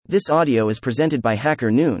This audio is presented by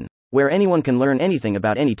Hacker Noon, where anyone can learn anything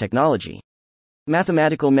about any technology.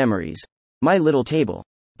 Mathematical Memories. My Little Table.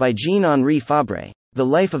 By Jean-Henri Fabre. The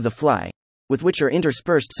Life of the Fly, with which are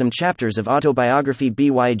interspersed some chapters of autobiography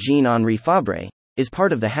by Jean-Henri Fabre, is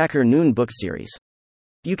part of the Hacker Noon book series.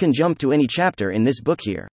 You can jump to any chapter in this book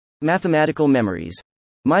here. Mathematical Memories.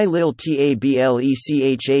 My Little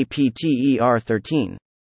Tablecchapter 13.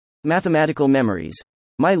 Mathematical Memories.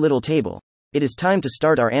 My Little Table. It is time to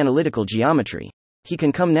start our analytical geometry. He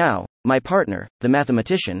can come now, my partner, the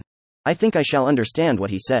mathematician. I think I shall understand what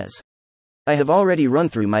he says. I have already run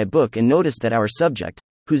through my book and noticed that our subject,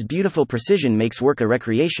 whose beautiful precision makes work a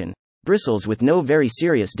recreation, bristles with no very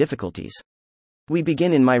serious difficulties. We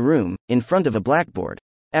begin in my room, in front of a blackboard.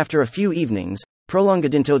 After a few evenings,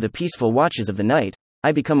 prolonged into the peaceful watches of the night,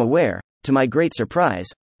 I become aware, to my great surprise,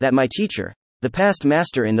 that my teacher, the past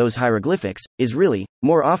master in those hieroglyphics, is really,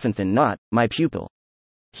 more often than not, my pupil.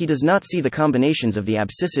 He does not see the combinations of the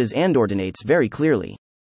abscisses and ordinates very clearly.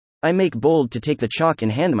 I make bold to take the chalk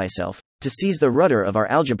in hand myself, to seize the rudder of our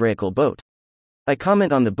algebraical boat. I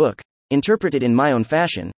comment on the book, interpret it in my own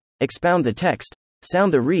fashion, expound the text,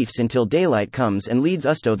 sound the reefs until daylight comes and leads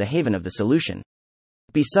us to the haven of the solution.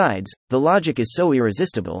 Besides, the logic is so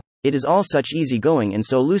irresistible, it is all such easy going and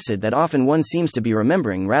so lucid that often one seems to be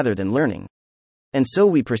remembering rather than learning. And so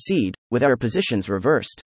we proceed, with our positions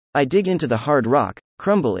reversed. I dig into the hard rock,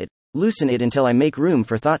 crumble it, loosen it until I make room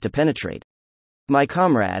for thought to penetrate. My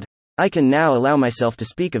comrade. I can now allow myself to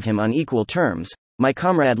speak of him on equal terms. My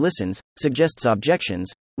comrade listens, suggests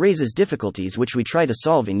objections, raises difficulties which we try to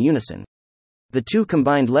solve in unison. The two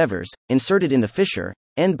combined levers, inserted in the fissure,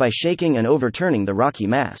 end by shaking and overturning the rocky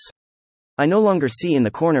mass. I no longer see in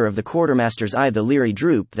the corner of the quartermaster's eye the leery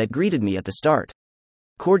droop that greeted me at the start.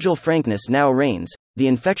 Cordial frankness now reigns, the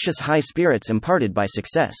infectious high spirits imparted by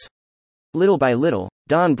success. Little by little,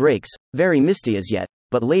 dawn breaks, very misty as yet,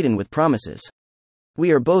 but laden with promises.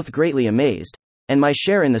 We are both greatly amazed, and my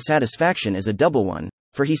share in the satisfaction is a double one,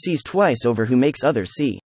 for he sees twice over who makes others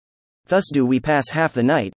see. Thus do we pass half the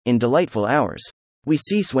night, in delightful hours. We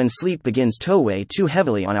cease when sleep begins to weigh too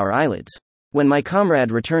heavily on our eyelids. When my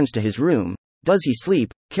comrade returns to his room, does he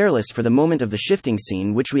sleep, careless for the moment of the shifting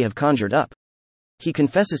scene which we have conjured up? He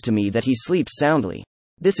confesses to me that he sleeps soundly.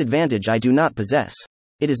 This advantage I do not possess.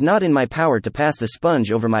 It is not in my power to pass the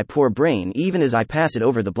sponge over my poor brain even as I pass it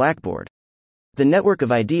over the blackboard. The network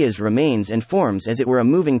of ideas remains and forms as it were a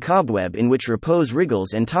moving cobweb in which repose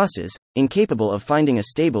wriggles and tosses, incapable of finding a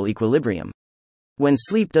stable equilibrium. When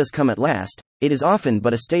sleep does come at last, it is often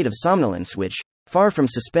but a state of somnolence which, far from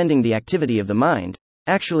suspending the activity of the mind,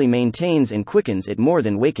 actually maintains and quickens it more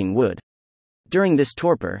than waking would. During this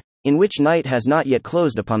torpor, in which night has not yet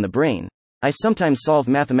closed upon the brain, I sometimes solve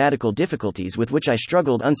mathematical difficulties with which I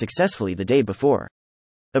struggled unsuccessfully the day before.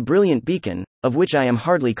 A brilliant beacon, of which I am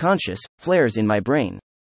hardly conscious, flares in my brain.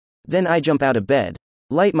 Then I jump out of bed,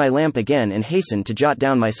 light my lamp again and hasten to jot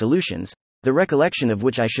down my solutions, the recollection of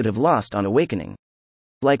which I should have lost on awakening.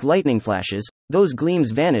 Like lightning flashes, those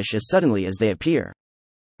gleams vanish as suddenly as they appear.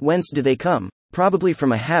 Whence do they come? Probably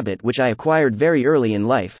from a habit which I acquired very early in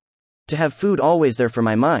life. To have food always there for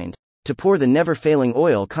my mind, to pour the never-failing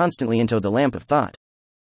oil constantly into the lamp of thought.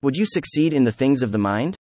 Would you succeed in the things of the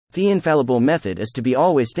mind? The infallible method is to be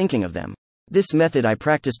always thinking of them. This method I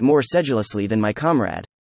practiced more sedulously than my comrade,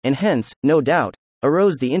 and hence, no doubt,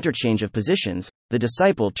 arose the interchange of positions, the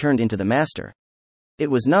disciple turned into the master.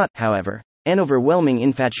 It was not, however, an overwhelming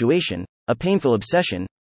infatuation, a painful obsession,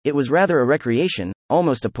 it was rather a recreation,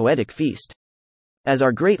 almost a poetic feast. As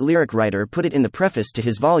our great lyric writer put it in the preface to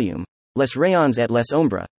his volume, Les rayons et les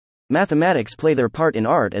ombres, mathematics play their part in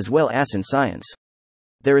art as well as in science.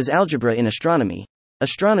 There is algebra in astronomy.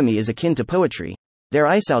 Astronomy is akin to poetry.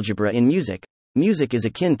 There is algebra in music. Music is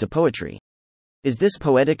akin to poetry. Is this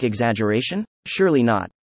poetic exaggeration? Surely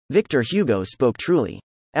not. Victor Hugo spoke truly.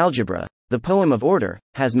 Algebra, the poem of order,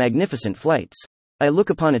 has magnificent flights. I look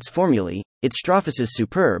upon its formulae, its strophes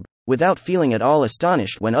superb, without feeling at all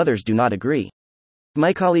astonished when others do not agree.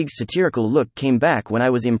 My colleague's satirical look came back when I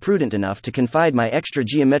was imprudent enough to confide my extra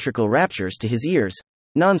geometrical raptures to his ears.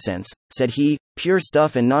 Nonsense, said he, pure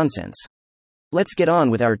stuff and nonsense. Let's get on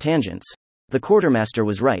with our tangents. The quartermaster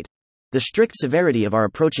was right. The strict severity of our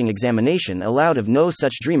approaching examination allowed of no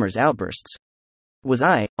such dreamers' outbursts. Was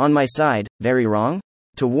I, on my side, very wrong?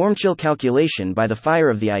 To warm chill calculation by the fire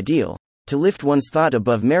of the ideal, to lift one's thought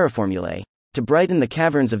above mere formulae, to brighten the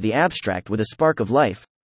caverns of the abstract with a spark of life,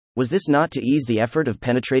 was this not to ease the effort of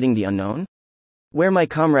penetrating the unknown? Where my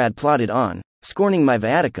comrade plodded on, scorning my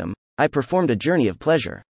viaticum, I performed a journey of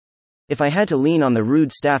pleasure. If I had to lean on the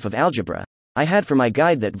rude staff of algebra, I had for my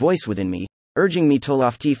guide that voice within me, urging me to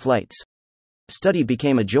lofty flights. Study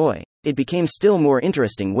became a joy. It became still more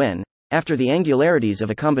interesting when, after the angularities of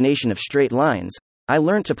a combination of straight lines, I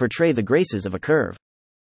learnt to portray the graces of a curve.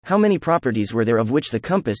 How many properties were there of which the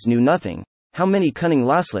compass knew nothing? How many cunning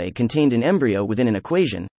loci contained in embryo within an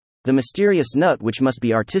equation? The mysterious nut which must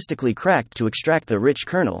be artistically cracked to extract the rich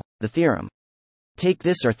kernel, the theorem. Take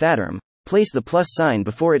this or that term, place the plus sign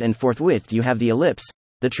before it, and forthwith you have the ellipse,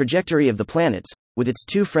 the trajectory of the planets, with its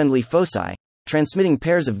two friendly foci, transmitting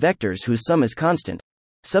pairs of vectors whose sum is constant.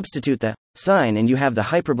 Substitute the sign and you have the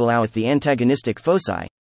hyperbola with the antagonistic foci,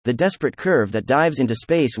 the desperate curve that dives into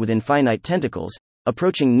space with infinite tentacles,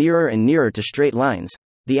 approaching nearer and nearer to straight lines,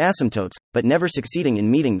 the asymptotes, but never succeeding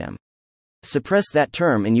in meeting them. Suppress that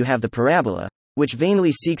term and you have the parabola, which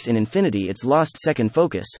vainly seeks in infinity its lost second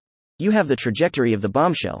focus. You have the trajectory of the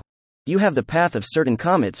bombshell. You have the path of certain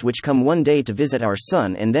comets which come one day to visit our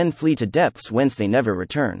sun and then flee to depths whence they never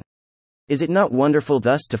return. Is it not wonderful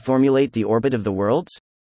thus to formulate the orbit of the worlds?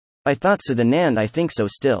 I thought so then, and I think so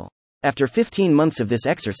still. After 15 months of this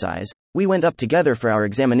exercise, we went up together for our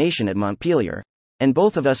examination at Montpellier, and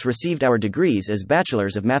both of us received our degrees as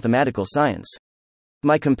bachelors of mathematical science.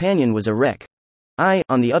 My companion was a wreck. I,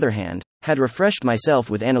 on the other hand, had refreshed myself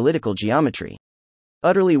with analytical geometry.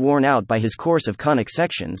 Utterly worn out by his course of conic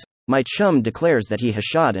sections, my chum declares that he has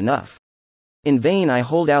shod enough. In vain I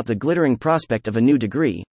hold out the glittering prospect of a new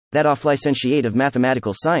degree, that of licentiate of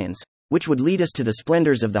mathematical science, which would lead us to the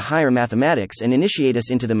splendors of the higher mathematics and initiate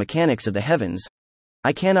us into the mechanics of the heavens.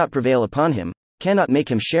 I cannot prevail upon him, cannot make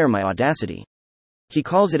him share my audacity. He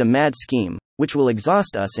calls it a mad scheme, which will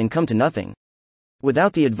exhaust us and come to nothing.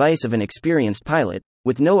 Without the advice of an experienced pilot,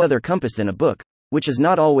 with no other compass than a book, which is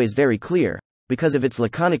not always very clear, because of its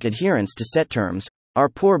laconic adherence to set terms, our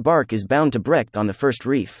poor bark is bound to Brecht on the first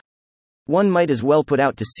reef. One might as well put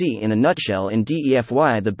out to sea in a nutshell and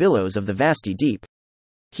defy the billows of the vasty deep.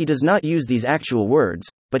 He does not use these actual words,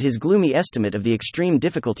 but his gloomy estimate of the extreme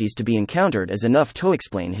difficulties to be encountered is enough to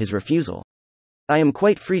explain his refusal. I am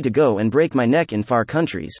quite free to go and break my neck in far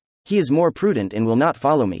countries. He is more prudent and will not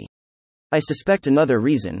follow me. I suspect another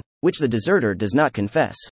reason, which the deserter does not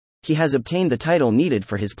confess. He has obtained the title needed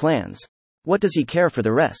for his plans. What does he care for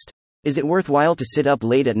the rest? Is it worthwhile to sit up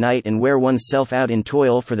late at night and wear one's self out in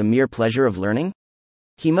toil for the mere pleasure of learning?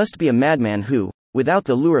 He must be a madman who, without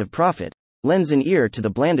the lure of profit, lends an ear to the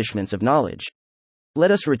blandishments of knowledge. Let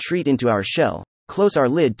us retreat into our shell, close our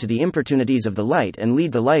lid to the importunities of the light, and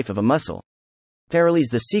lead the life of a muscle. Verily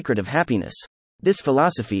the secret of happiness. This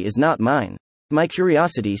philosophy is not mine. My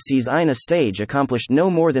curiosity sees in a stage accomplished no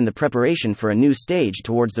more than the preparation for a new stage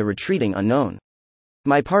towards the retreating unknown.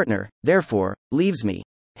 My partner, therefore, leaves me.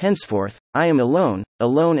 Henceforth, I am alone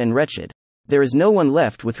and wretched. There is no one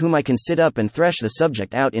left with whom I can sit up and thresh the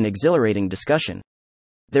subject out in exhilarating discussion.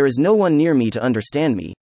 There is no one near me to understand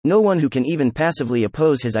me, no one who can even passively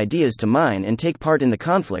oppose his ideas to mine and take part in the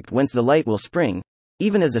conflict whence the light will spring,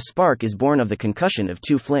 even as a spark is born of the concussion of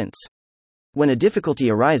two flints. When a difficulty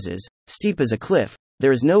arises, steep as a cliff,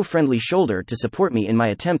 there is no friendly shoulder to support me in my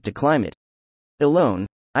attempt to climb it. Alone,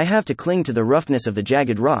 I have to cling to the roughness of the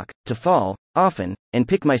jagged rock, to fall, often, and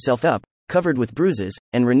pick myself up, covered with bruises,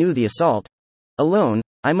 and renew the assault. Alone,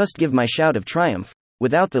 I must give my shout of triumph,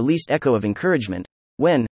 without the least echo of encouragement,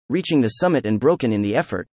 when, reaching the summit and broken in the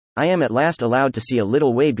effort, I am at last allowed to see a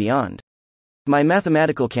little way beyond. My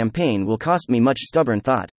mathematical campaign will cost me much stubborn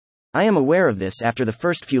thought. I am aware of this after the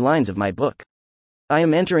first few lines of my book. I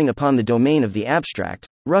am entering upon the domain of the abstract,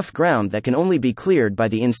 rough ground that can only be cleared by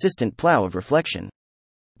the insistent plow of reflection.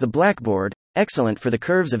 The blackboard, excellent for the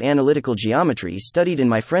curves of analytical geometry studied in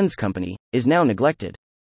my friend's company, is now neglected.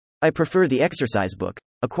 I prefer the exercise book,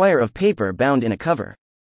 a quire of paper bound in a cover.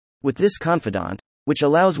 With this confidant, which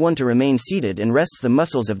allows one to remain seated and rests the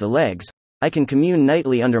muscles of the legs, I can commune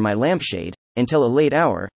nightly under my lampshade, until a late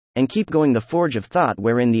hour, and keep going the forge of thought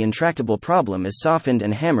wherein the intractable problem is softened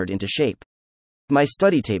and hammered into shape. My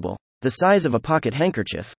study table, the size of a pocket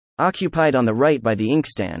handkerchief, occupied on the right by the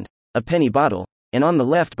inkstand, a penny bottle, and on the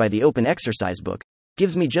left by the open exercise book,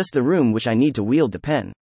 gives me just the room which I need to wield the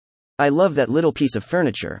pen. I love that little piece of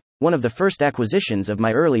furniture, one of the first acquisitions of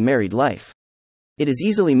my early married life. It is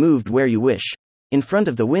easily moved where you wish. In front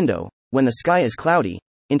of the window, when the sky is cloudy,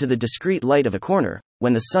 into the discreet light of a corner,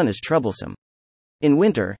 when the sun is troublesome. In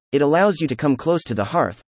winter, it allows you to come close to the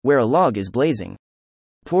hearth, where a log is blazing.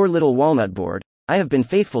 Poor little walnut board, I have been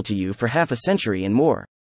faithful to you for half a century and more.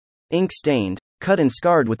 Ink-stained, cut and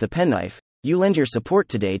scarred with the penknife, you lend your support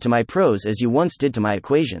today to my prose as you once did to my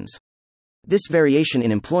equations. This variation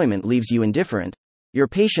in employment leaves you indifferent. Your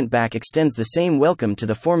patient back extends the same welcome to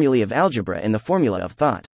the formulae of algebra and the formula of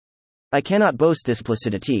thought. I cannot boast this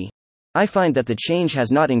placidity. I find that the change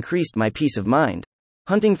has not increased my peace of mind.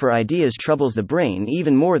 Hunting for ideas troubles the brain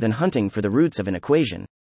even more than hunting for the roots of an equation.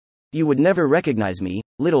 You would never recognize me,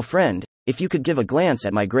 little friend, if you could give a glance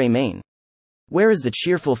at my gray mane. Where is the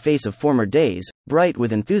cheerful face of former days, bright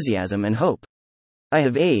with enthusiasm and hope? I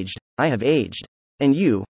have aged. And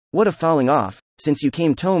you, what a falling off, since you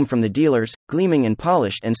came home from the dealers, gleaming and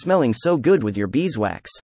polished and smelling so good with your beeswax.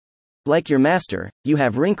 Like your master, you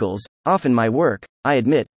have wrinkles, often my work, I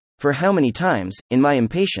admit, for how many times, in my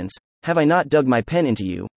impatience, have I not dug my pen into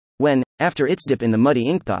you, when, after its dip in the muddy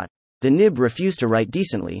inkpot, the nib refused to write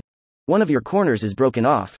decently. One of your corners is broken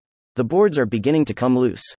off. The boards are beginning to come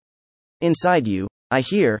loose. Inside you, I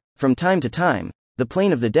hear, from time to time, the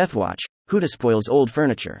plaint of the death watch, who despoils old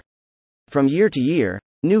furniture. From year to year,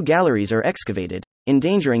 new galleries are excavated,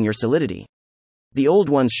 endangering your solidity. The old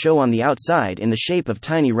ones show on the outside in the shape of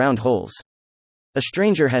tiny round holes. A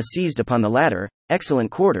stranger has seized upon the latter,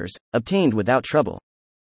 excellent quarters, obtained without trouble.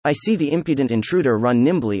 I see the impudent intruder run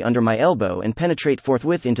nimbly under my elbow and penetrate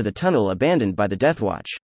forthwith into the tunnel abandoned by the death watch.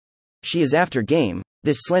 She is after game,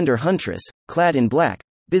 this slender huntress, clad in black,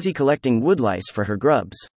 busy collecting woodlice for her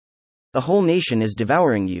grubs. A whole nation is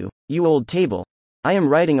devouring you, you old table. I am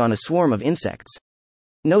riding on a swarm of insects.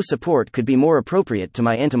 No support could be more appropriate to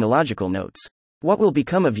my entomological notes. What will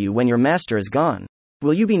become of you when your master is gone?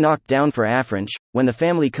 Will you be knocked down for affrench, when the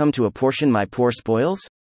family come to apportion my poor spoils?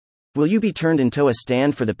 Will you be turned into a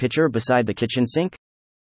stand for the pitcher beside the kitchen sink?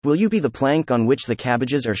 Will you be the plank on which the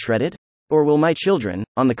cabbages are shredded? Or will my children,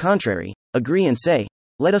 on the contrary, agree and say,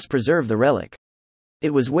 let us preserve the relic?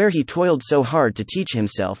 It was where he toiled so hard to teach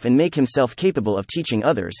himself and make himself capable of teaching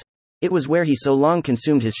others. It was where he so long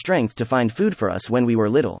consumed his strength to find food for us when we were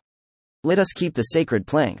little. Let us keep the sacred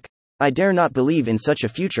plank. I dare not believe in such a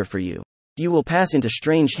future for you. You will pass into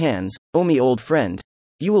strange hands, O me old friend.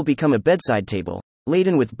 You will become a bedside table,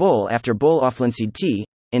 laden with bowl after bowl of linseed tea,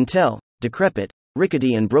 until, decrepit,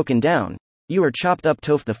 rickety and broken down, you are chopped up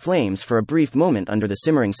to the flames for a brief moment under the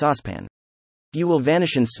simmering saucepan. You will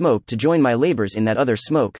vanish in smoke to join my labors in that other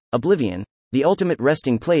smoke, oblivion, the ultimate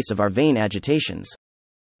resting place of our vain agitations.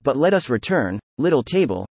 But let us return, little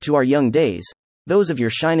table, to our young days, those of your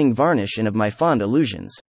shining varnish and of my fond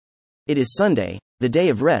illusions. It is Sunday, the day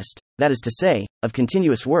of rest, that is to say, of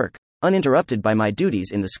continuous work, uninterrupted by my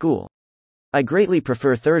duties in the school. I greatly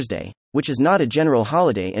prefer Thursday, which is not a general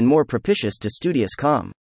holiday and more propitious to studious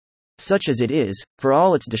calm. Such as it is, for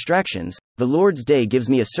all its distractions, the Lord's Day gives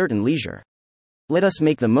me a certain leisure. Let us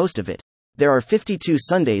make the most of it. There are 52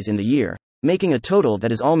 Sundays in the year, making a total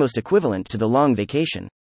that is almost equivalent to the long vacation.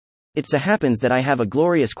 It so happens that I have a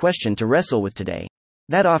glorious question to wrestle with today.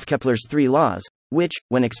 That of Kepler's 3 laws, which,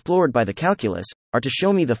 when explored by the calculus, are to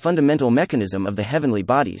show me the fundamental mechanism of the heavenly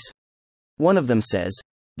bodies. One of them says,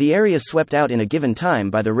 the area swept out in a given time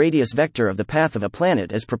by the radius vector of the path of a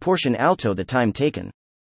planet is proportion alto the time taken.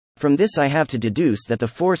 From this I have to deduce that the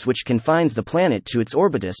force which confines the planet to its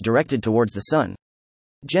orbit is directed towards the Sun.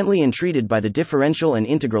 Gently entreated by the differential and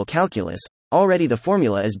integral calculus, already the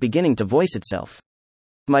formula is beginning to voice itself.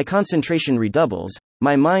 My concentration redoubles,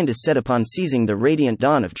 my mind is set upon seizing the radiant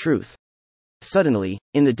dawn of truth. Suddenly,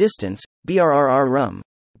 in the distance, brrr rum.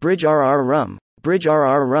 Bridge rr rum. Bridge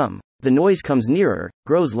rr rum. The noise comes nearer,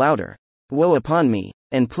 grows louder. Woe upon me,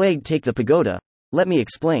 and plague take the pagoda. Let me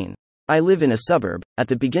explain. I live in a suburb, at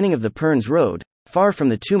the beginning of the Pernes Road, far from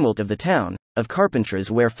the tumult of the town, of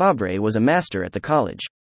Carpentras where Fabre was a master at the college.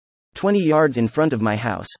 20 yards in front of my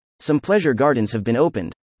house, some pleasure gardens have been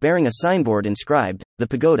opened, bearing a signboard inscribed, The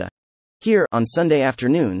Pagoda. Here, on Sunday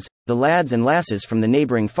afternoons, the lads and lasses from the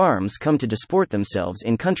neighboring farms come to disport themselves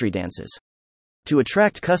in country dances. To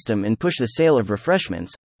attract custom and push the sale of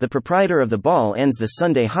refreshments, the proprietor of the ball ends the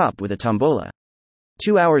Sunday hop with a tombola.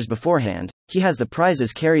 2 hours beforehand, he has the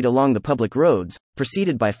prizes carried along the public roads,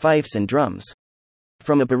 preceded by fifes and drums.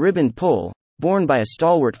 From a beribboned pole, borne by a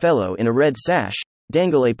stalwart fellow in a red sash,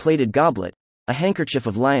 dangle a plated goblet, a handkerchief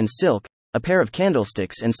of lion's silk, a pair of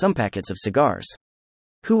candlesticks and some packets of cigars.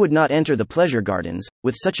 Who would not enter the pleasure gardens,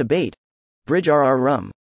 with such a bait? Bridge rr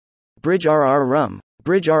rum. Bridge rr rum.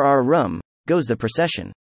 Bridge rr rum, goes the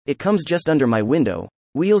procession. It comes just under my window,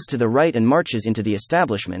 wheels to the right and marches into the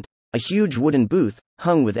establishment, a huge wooden booth,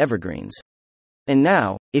 hung with evergreens. And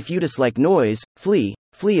now, if you dislike noise, flee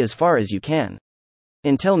as far as you can.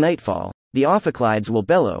 Until nightfall, the ophicleides will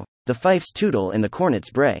bellow, the fifes tootle and the cornets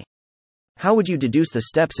bray. How would you deduce the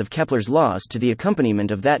steps of Kepler's laws to the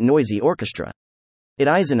accompaniment of that noisy orchestra? It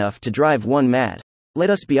is enough to drive one mad. Let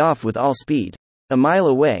us be off with all speed. A mile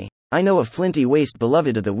away, I know a flinty waste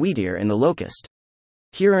beloved of the wheatear and the locust.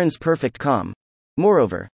 Here earns perfect calm.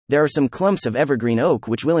 Moreover, there are some clumps of evergreen oak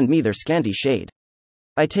which will lend me their scanty shade.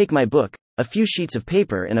 I take my book, a few sheets of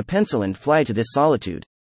paper and a pencil and fly to this solitude.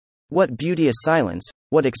 What beauteous silence,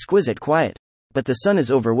 what exquisite quiet. But the sun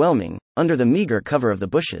is overwhelming, under the meager cover of the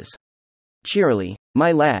bushes. Cheerily,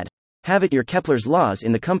 my lad. Have it your Kepler's laws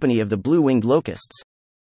in the company of the blue-winged locusts.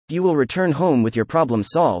 You will return home with your problem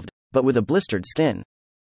solved, but with a blistered skin.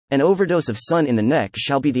 An overdose of sun in the neck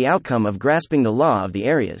shall be the outcome of grasping the law of the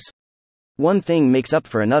areas. One thing makes up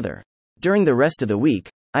for another. During the rest of the week,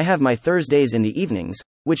 I have my Thursdays in the evenings,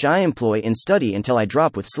 which I employ in study until I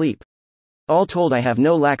drop with sleep. All told, I have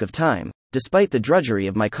no lack of time, despite the drudgery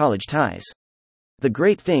of my college ties. The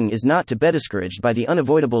great thing is not to be discouraged by the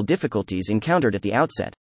unavoidable difficulties encountered at the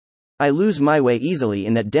outset. I lose my way easily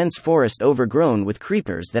in that dense forest overgrown with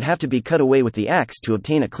creepers that have to be cut away with the axe to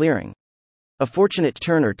obtain a clearing. A fortunate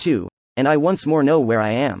turn or two, and I once more know where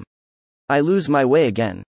I am. I lose my way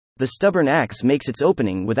again. The stubborn axe makes its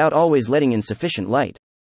opening without always letting in sufficient light.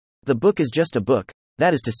 The book is just a book,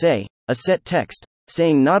 that is to say, a set text,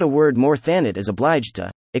 saying not a word more than it is obliged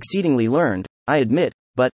to, exceedingly learned, I admit,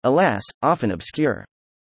 but, alas, often obscure.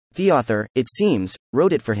 The author, it seems,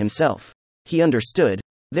 wrote it for himself. He understood,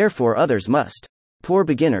 therefore others must. Poor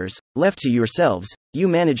beginners, left to yourselves, you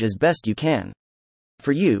manage as best you can.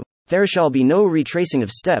 For you, there shall be no retracing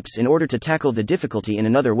of steps in order to tackle the difficulty in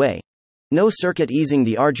another way. No circuit easing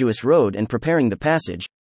the arduous road and preparing the passage.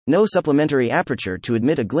 No supplementary aperture to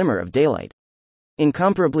admit a glimmer of daylight.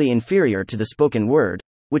 Incomparably inferior to the spoken word,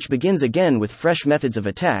 which begins again with fresh methods of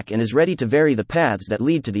attack and is ready to vary the paths that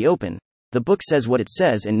lead to the open, the book says what it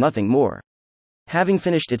says and nothing more. Having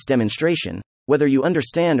finished its demonstration, whether you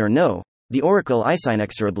understand or no, the oracle is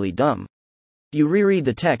inexorably dumb. You reread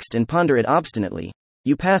the text and ponder it obstinately.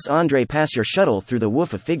 You pass your shuttle through the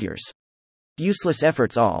woof of figures. Useless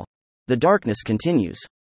efforts all. The darkness continues.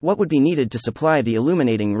 What would be needed to supply the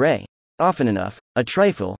illuminating ray? Often enough, a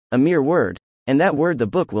trifle, a mere word, and that word the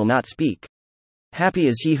book will not speak. Happy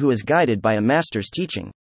is he who is guided by a master's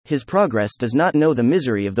teaching. His progress does not know the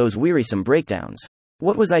misery of those wearisome breakdowns.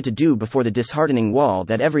 What was I to do before the disheartening wall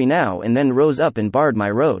that every now and then rose up and barred my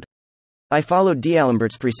road? I followed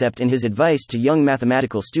D'Alembert's precept in his advice to young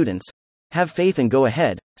mathematical students. Have faith and go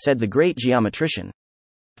ahead, said the great geometrician.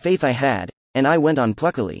 Faith I had, and I went on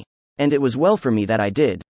pluckily. And it was well for me that I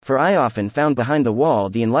did, for I often found behind the wall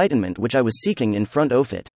the enlightenment which I was seeking in front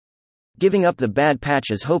of it. Giving up the bad patch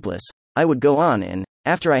as hopeless, I would go on and,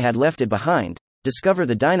 after I had left it behind, discover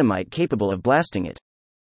the dynamite capable of blasting it.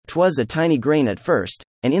 'Twas a tiny grain at first,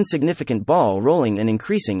 an insignificant ball rolling and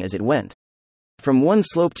increasing as it went. From one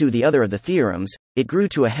slope to the other of the theorems, it grew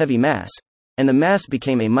to a heavy mass, and the mass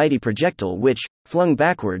became a mighty projectile which, flung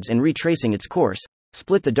backwards and retracing its course,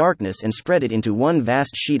 split the darkness and spread it into one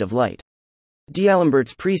vast sheet of light.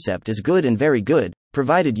 D'Alembert's precept is good and very good,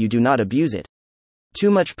 provided you do not abuse it. Too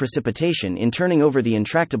much precipitation in turning over the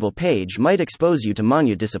intractable page might expose you to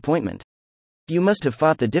minute disappointment. You must have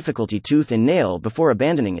fought the difficulty tooth and nail before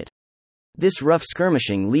abandoning it. This rough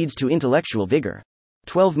skirmishing leads to intellectual vigor.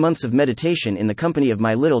 12 months of meditation in the company of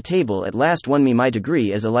my little table at last won me my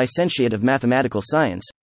degree as a licentiate of mathematical science,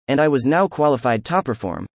 and I was now qualified to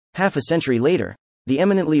perform, half a century later, the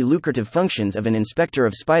eminently lucrative functions of an inspector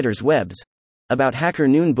of spiders' webs. About Hacker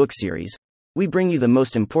Noon book series, we bring you the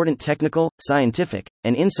most important technical, scientific,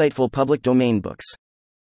 and insightful public domain books.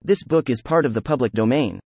 This book is part of the public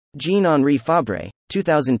domain. Jean-Henri Fabre,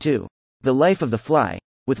 2002. The Life of the Fly,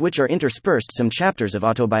 with which are interspersed some chapters of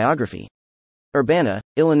autobiography. Urbana,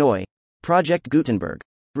 Illinois. Project Gutenberg.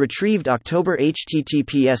 Retrieved October.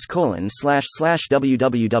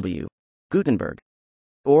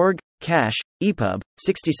 https://www.gutenberg.org, cache, EPUB,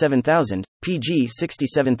 67,000, PG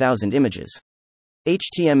 67,000 images.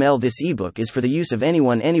 HTML. This ebook is for the use of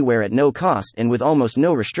anyone anywhere at no cost and with almost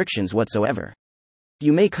no restrictions whatsoever.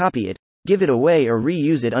 You may copy it, give it away or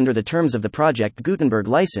reuse it under the terms of the Project Gutenberg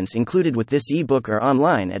license included with this ebook or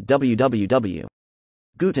online at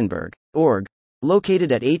www.gutenberg.org.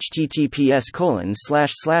 Located at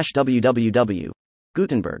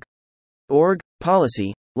https://www.gutenberg.org,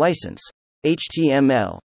 policy, license,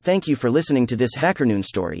 HTML. Thank you for listening to this HackerNoon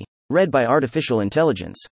story, read by Artificial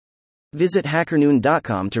Intelligence. Visit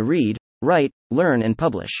hackernoon.com to read, write, learn and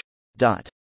publish.